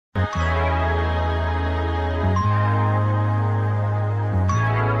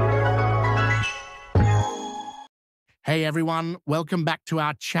Hey everyone, welcome back to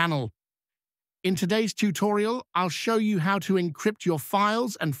our channel. In today's tutorial, I'll show you how to encrypt your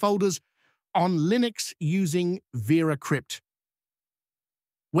files and folders on Linux using VeraCrypt.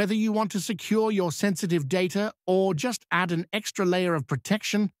 Whether you want to secure your sensitive data or just add an extra layer of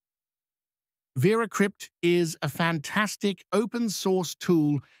protection, VeraCrypt is a fantastic open source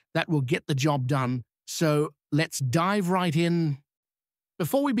tool that will get the job done. So let's dive right in.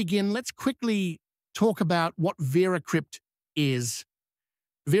 Before we begin, let's quickly talk about what VeraCrypt is.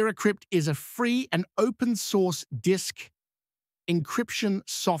 VeraCrypt is a free and open source disk encryption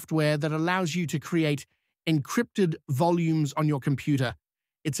software that allows you to create encrypted volumes on your computer.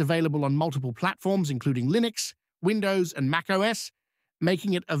 It's available on multiple platforms, including Linux, Windows, and Mac OS,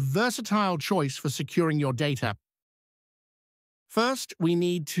 making it a versatile choice for securing your data. First, we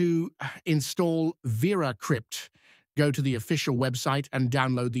need to install VeraCrypt. Go to the official website and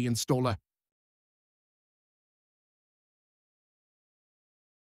download the installer.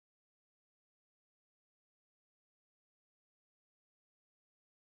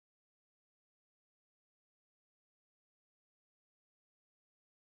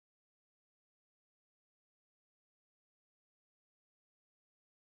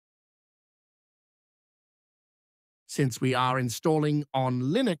 Since we are installing on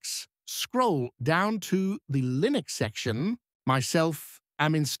Linux, scroll down to the Linux section. Myself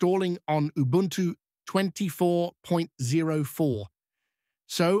am installing on Ubuntu 24.04.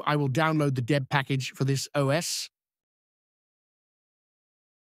 So I will download the deb package for this OS.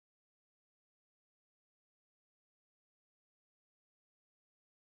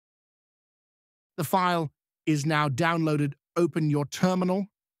 The file is now downloaded. Open your terminal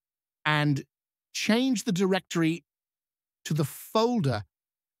and change the directory to the folder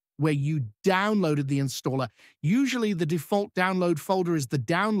where you downloaded the installer. Usually the default download folder is the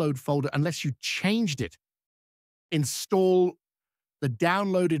download folder unless you changed it. Install the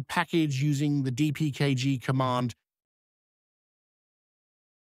downloaded package using the Dpkg command.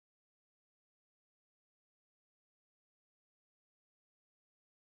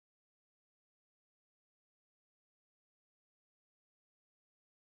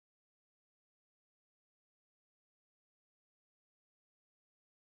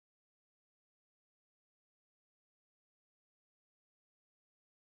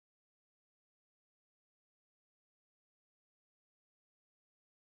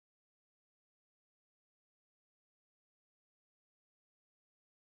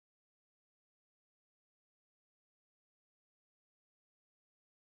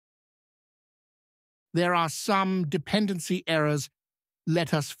 There are some dependency errors.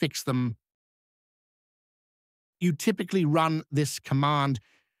 Let us fix them. You typically run this command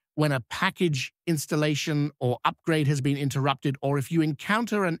when a package installation or upgrade has been interrupted, or if you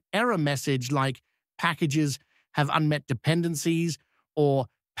encounter an error message like packages have unmet dependencies or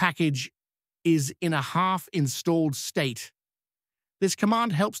package is in a half-installed state. This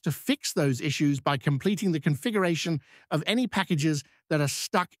command helps to fix those issues by completing the configuration of any packages that are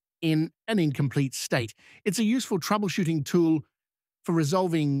stuck in an incomplete state. It's a useful troubleshooting tool for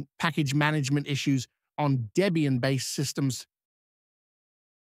resolving package management issues on Debian-based systems.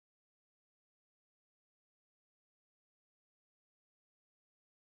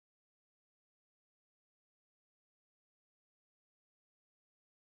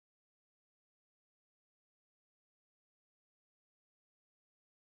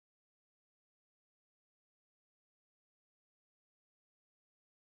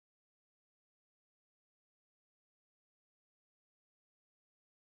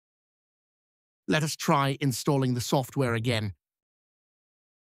 Let us try installing the software again.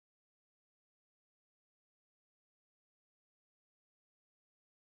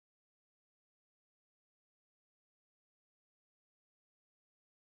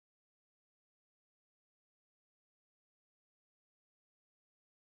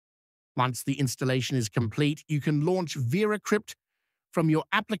 Once the installation is complete, you can launch VeraCrypt from your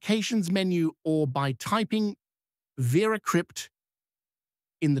Applications menu or by typing VeraCrypt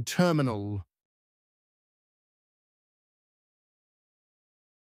in the terminal.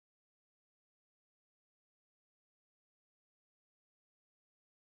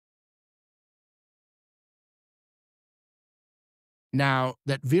 Now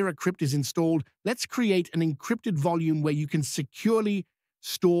that VeraCrypt is installed, let's create an encrypted volume where you can securely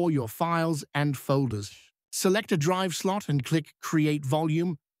store your files and folders. Select a drive slot and click Create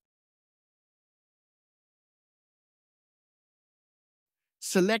Volume.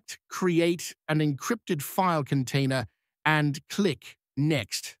 Select Create an Encrypted File Container and click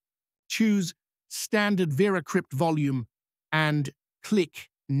Next. Choose Standard VeraCrypt Volume and click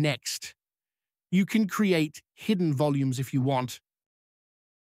Next. You can create hidden volumes if you want.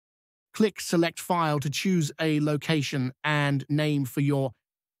 Click Select File to choose a location and name for your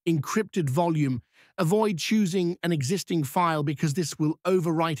encrypted volume. Avoid choosing an existing file because this will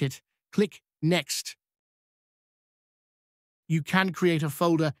overwrite it. Click Next. You can create a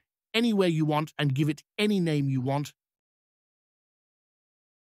folder anywhere you want and give it any name you want.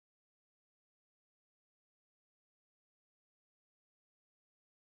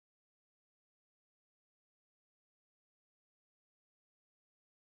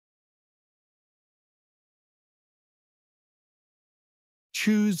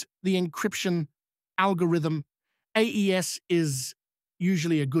 Choose the encryption algorithm. AES is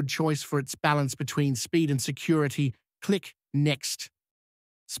usually a good choice for its balance between speed and security. Click Next.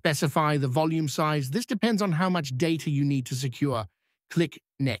 Specify the volume size. This depends on how much data you need to secure. Click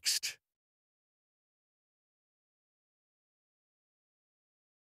Next.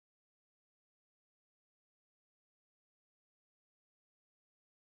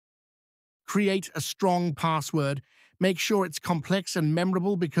 Create a strong password. Make sure it's complex and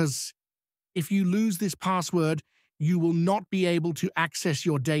memorable because if you lose this password, you will not be able to access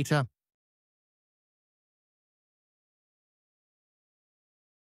your data.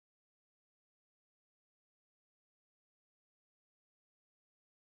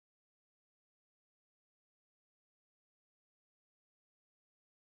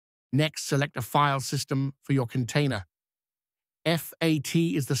 Next, select a file system for your container. FAT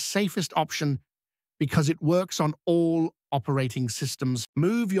is the safest option because it works on all operating systems.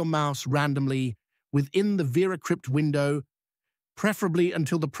 Move your mouse randomly within the VeraCrypt window, preferably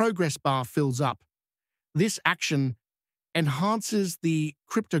until the progress bar fills up. This action enhances the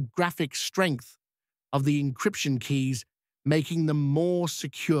cryptographic strength of the encryption keys, making them more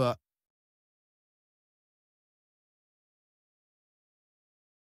secure.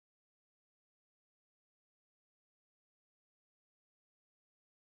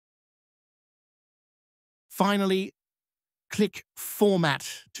 Finally, click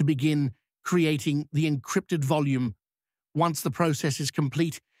Format to begin creating the encrypted volume. Once the process is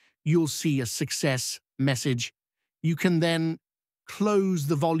complete, you'll see a success message. You can then close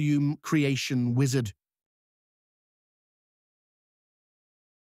the volume creation wizard.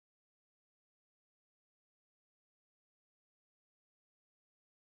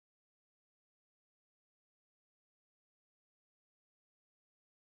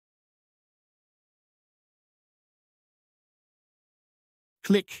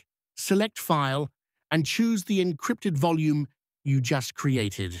 Click Select File and choose the encrypted volume you just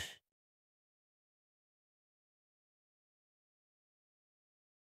created.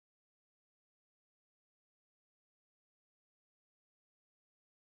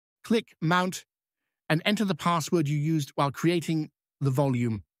 Click Mount and enter the password you used while creating the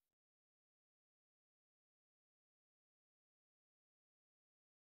volume.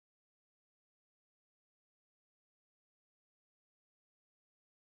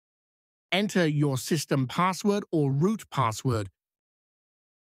 Enter your system password or root password.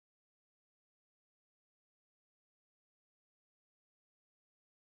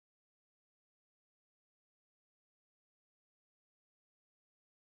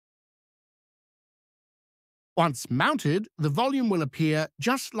 Once mounted, the volume will appear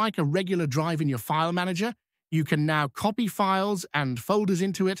just like a regular drive in your file manager. You can now copy files and folders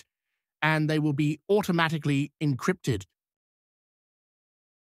into it, and they will be automatically encrypted.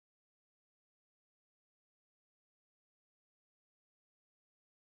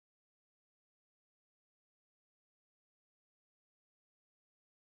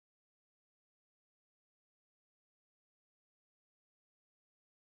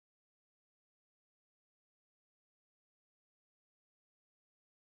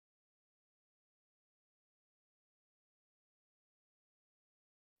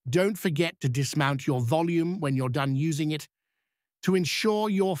 Don't forget to dismount your volume when you're done using it to ensure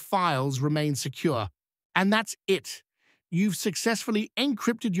your files remain secure. And that's it. You've successfully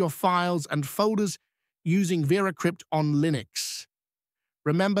encrypted your files and folders using VeraCrypt on Linux.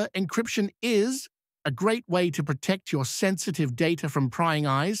 Remember, encryption is a great way to protect your sensitive data from prying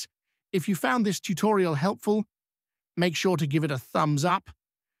eyes. If you found this tutorial helpful, make sure to give it a thumbs up,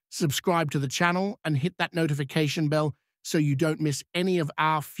 subscribe to the channel, and hit that notification bell so you don't miss any of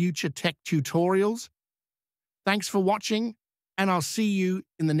our future tech tutorials. Thanks for watching, and I'll see you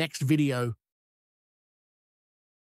in the next video.